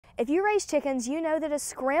If you raise chickens, you know that a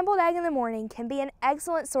scrambled egg in the morning can be an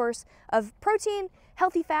excellent source of protein,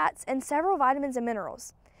 healthy fats, and several vitamins and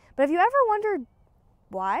minerals. But have you ever wondered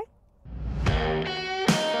why?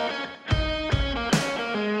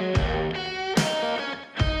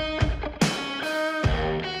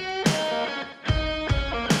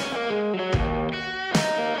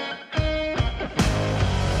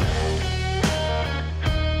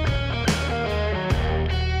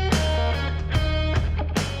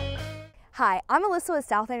 Hi, I'm Alyssa with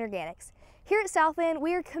Southland Organics. Here at Southland,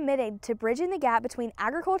 we are committed to bridging the gap between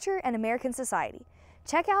agriculture and American society.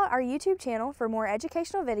 Check out our YouTube channel for more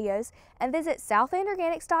educational videos and visit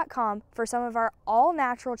southlandorganics.com for some of our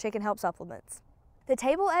all-natural chicken health supplements. The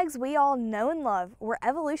table eggs we all know and love were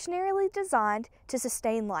evolutionarily designed to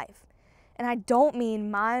sustain life. And I don't mean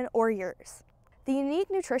mine or yours. The unique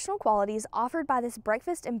nutritional qualities offered by this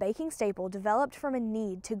breakfast and baking staple developed from a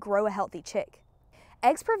need to grow a healthy chick.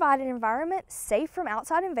 Eggs provide an environment safe from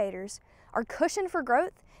outside invaders, are cushioned for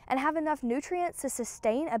growth, and have enough nutrients to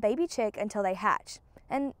sustain a baby chick until they hatch,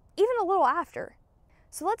 and even a little after.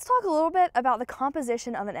 So let's talk a little bit about the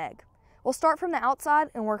composition of an egg. We'll start from the outside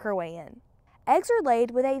and work our way in. Eggs are laid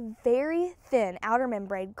with a very thin outer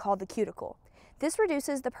membrane called the cuticle. This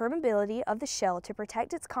reduces the permeability of the shell to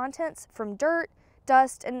protect its contents from dirt,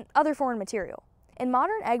 dust, and other foreign material. In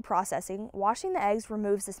modern egg processing, washing the eggs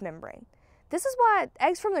removes this membrane. This is why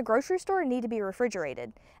eggs from the grocery store need to be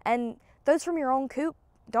refrigerated, and those from your own coop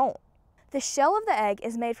don't. The shell of the egg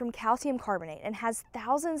is made from calcium carbonate and has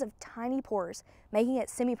thousands of tiny pores, making it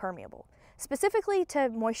semi-permeable, specifically to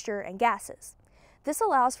moisture and gases. This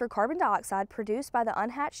allows for carbon dioxide produced by the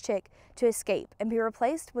unhatched chick to escape and be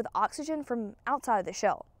replaced with oxygen from outside of the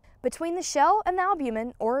shell. Between the shell and the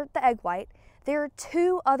albumin, or the egg white, there are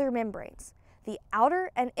two other membranes, the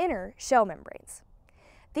outer and inner shell membranes.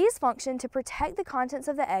 These function to protect the contents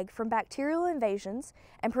of the egg from bacterial invasions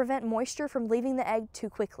and prevent moisture from leaving the egg too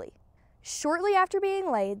quickly. Shortly after being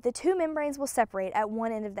laid, the two membranes will separate at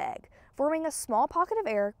one end of the egg, forming a small pocket of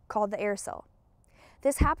air called the air cell.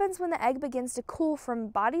 This happens when the egg begins to cool from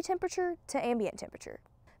body temperature to ambient temperature.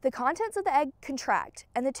 The contents of the egg contract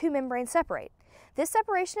and the two membranes separate. This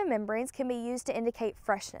separation of membranes can be used to indicate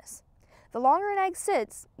freshness. The longer an egg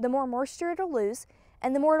sits, the more moisture it'll lose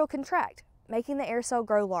and the more it'll contract, making the air cell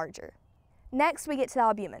grow larger. Next, we get to the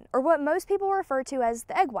albumin, or what most people refer to as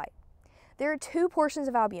the egg white. There are two portions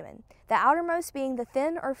of albumin, the outermost being the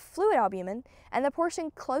thin or fluid albumin, and the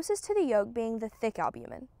portion closest to the yolk being the thick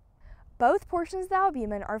albumin. Both portions of the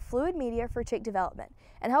albumin are fluid media for chick development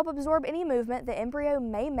and help absorb any movement the embryo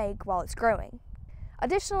may make while it's growing.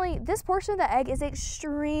 Additionally, this portion of the egg is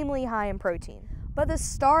extremely high in protein. But the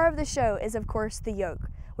star of the show is, of course, the yolk,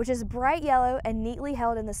 which is bright yellow and neatly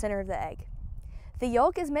held in the center of the egg. The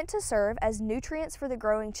yolk is meant to serve as nutrients for the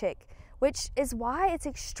growing chick, which is why it's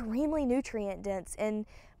extremely nutrient dense in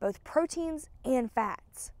both proteins and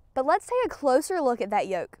fats. But let's take a closer look at that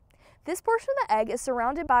yolk. This portion of the egg is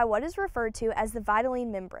surrounded by what is referred to as the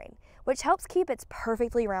vitelline membrane, which helps keep its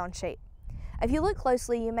perfectly round shape. If you look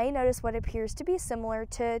closely, you may notice what appears to be similar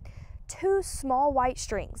to two small white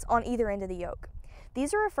strings on either end of the yolk.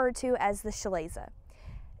 These are referred to as the chalaza.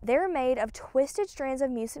 They're made of twisted strands of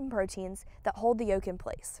mucin proteins that hold the yolk in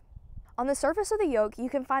place. On the surface of the yolk, you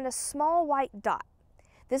can find a small white dot.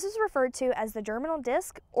 This is referred to as the germinal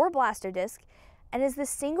disc or blastodisc and is the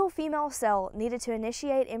single female cell needed to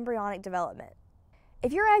initiate embryonic development.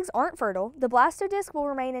 If your eggs aren't fertile, the blastodisc will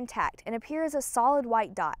remain intact and appear as a solid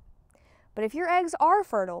white dot. But if your eggs are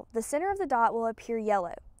fertile, the center of the dot will appear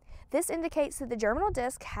yellow. This indicates that the germinal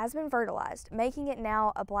disc has been fertilized, making it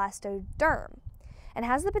now a blastoderm, and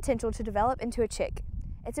has the potential to develop into a chick.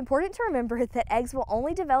 It's important to remember that eggs will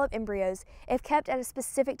only develop embryos if kept at a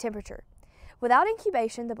specific temperature. Without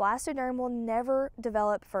incubation, the blastoderm will never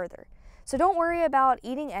develop further. So don't worry about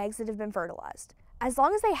eating eggs that have been fertilized. As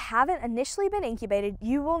long as they haven't initially been incubated,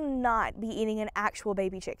 you will not be eating an actual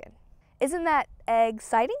baby chicken. Isn't that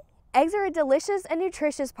exciting? Eggs are a delicious and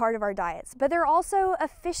nutritious part of our diets, but they're also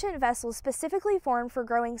efficient vessels specifically formed for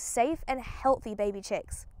growing safe and healthy baby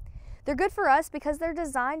chicks. They're good for us because they're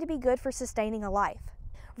designed to be good for sustaining a life.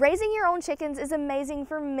 Raising your own chickens is amazing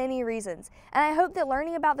for many reasons, and I hope that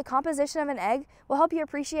learning about the composition of an egg will help you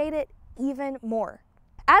appreciate it even more.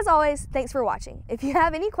 As always, thanks for watching. If you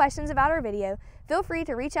have any questions about our video, feel free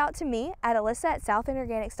to reach out to me at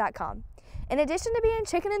alyssa@southlandorganics.com. In addition to being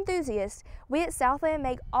chicken enthusiasts, we at Southland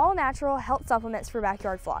make all-natural health supplements for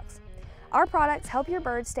backyard flocks. Our products help your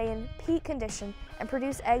birds stay in peak condition and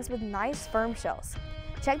produce eggs with nice, firm shells.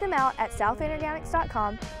 Check them out at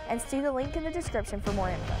southlandorganics.com and see the link in the description for more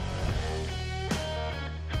info.